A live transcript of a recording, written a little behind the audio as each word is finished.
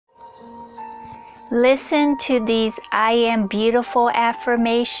Listen to these I am beautiful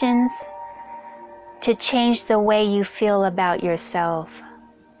affirmations to change the way you feel about yourself.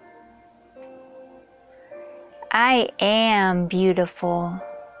 I am beautiful.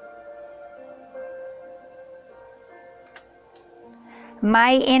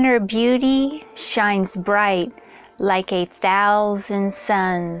 My inner beauty shines bright like 1,000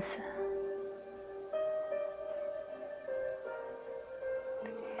 suns.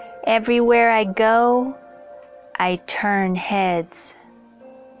 Everywhere I go, I turn heads.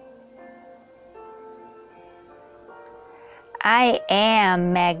 I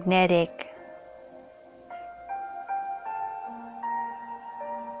am magnetic.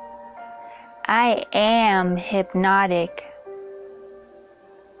 I am hypnotic.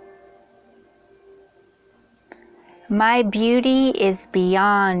 My beauty is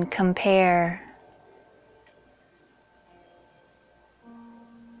beyond compare.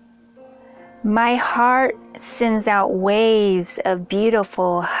 My heart sends out waves of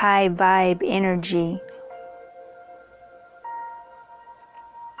beautiful high vibe energy.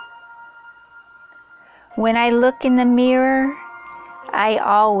 When I look in the mirror, I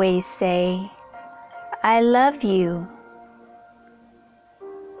always say, I love you.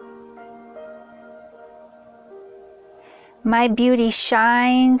 My beauty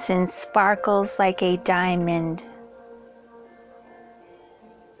shines and sparkles like a diamond.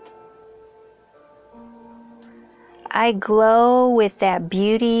 I glow with that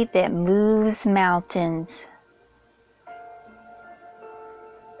beauty that moves mountains.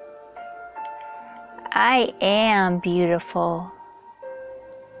 I am beautiful.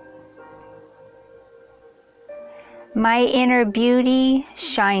 My inner beauty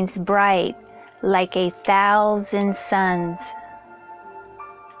shines bright like 1,000 suns.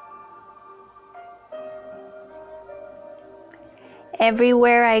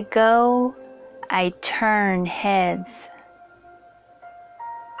 Everywhere I go, I turn heads.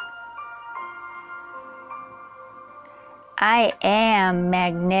 I am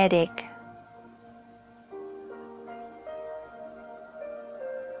magnetic.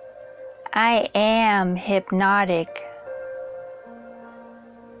 I am hypnotic.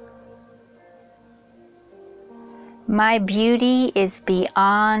 My beauty is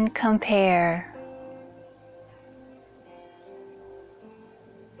beyond compare.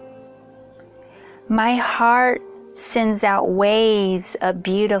 My heart sends out waves of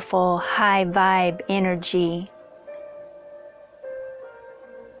beautiful high vibe energy.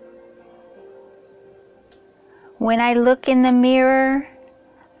 When I look in the mirror,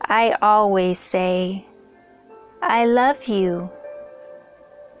 I always say, I love you.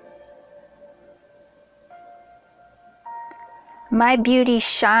 My beauty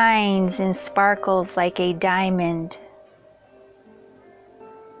shines and sparkles like a diamond.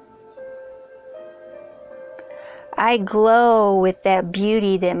 I glow with that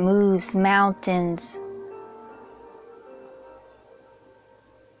beauty that moves mountains.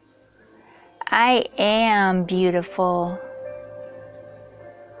 I am beautiful.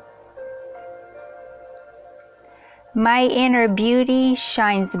 My inner beauty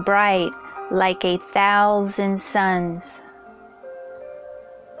shines bright like 1,000 suns.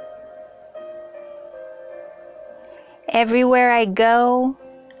 Everywhere I go,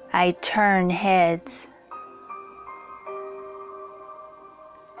 I turn heads.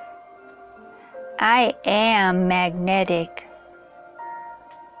 I am magnetic.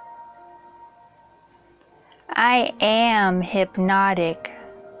 I am hypnotic.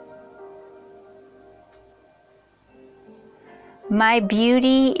 My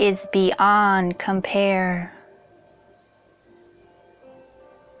beauty is beyond compare.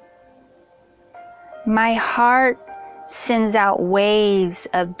 My heart sends out waves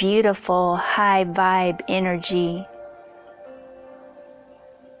of beautiful high vibe energy.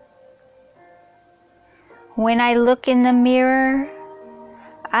 When I look in the mirror,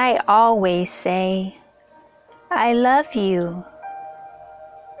 I always say, I love you.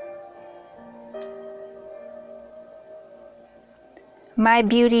 My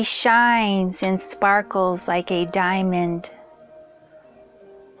beauty shines and sparkles like a diamond.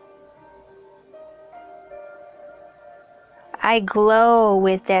 I glow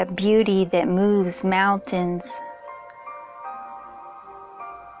with that beauty that moves mountains.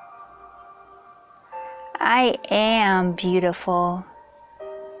 I am beautiful.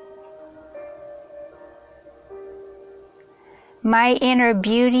 My inner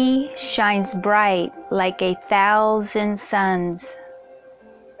beauty shines bright like 1,000 suns.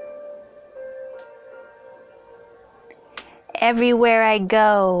 Everywhere I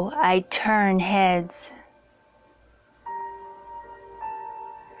go, I turn heads.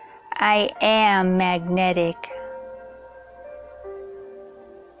 I am magnetic.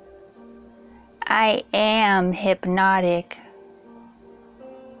 I am hypnotic.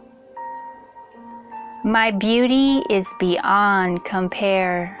 My beauty is beyond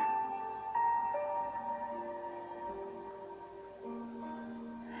compare.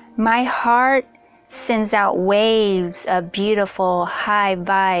 My heart sends out waves of beautiful high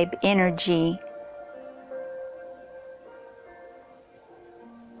vibe energy.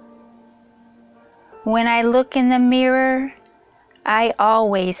 When I look in the mirror, I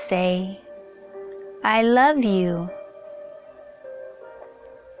always say, I love you.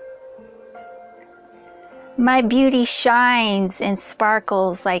 My beauty shines and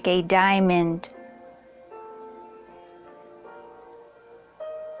sparkles like a diamond.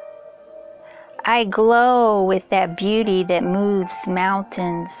 I glow with that beauty that moves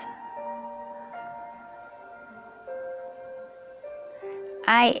mountains.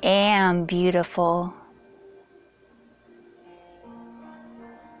 I am beautiful.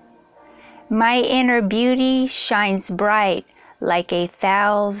 My inner beauty shines bright like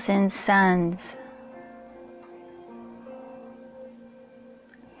 1,000 suns.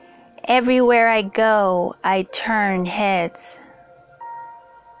 Everywhere I go, I turn heads.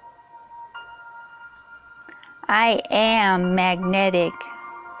 I am magnetic.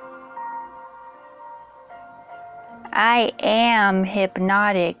 I am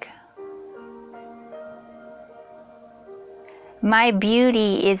hypnotic. My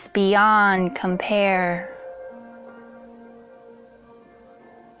beauty is beyond compare.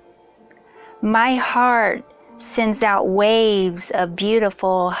 My heart sends out waves of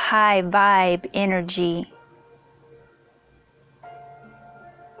beautiful high vibe energy.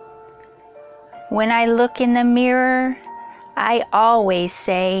 When I look in the mirror, I always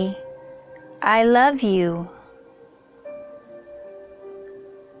say, I love you.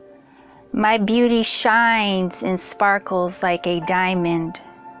 My beauty shines and sparkles like a diamond.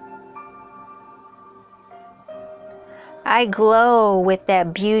 I glow with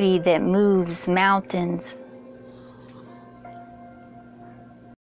that beauty that moves mountains.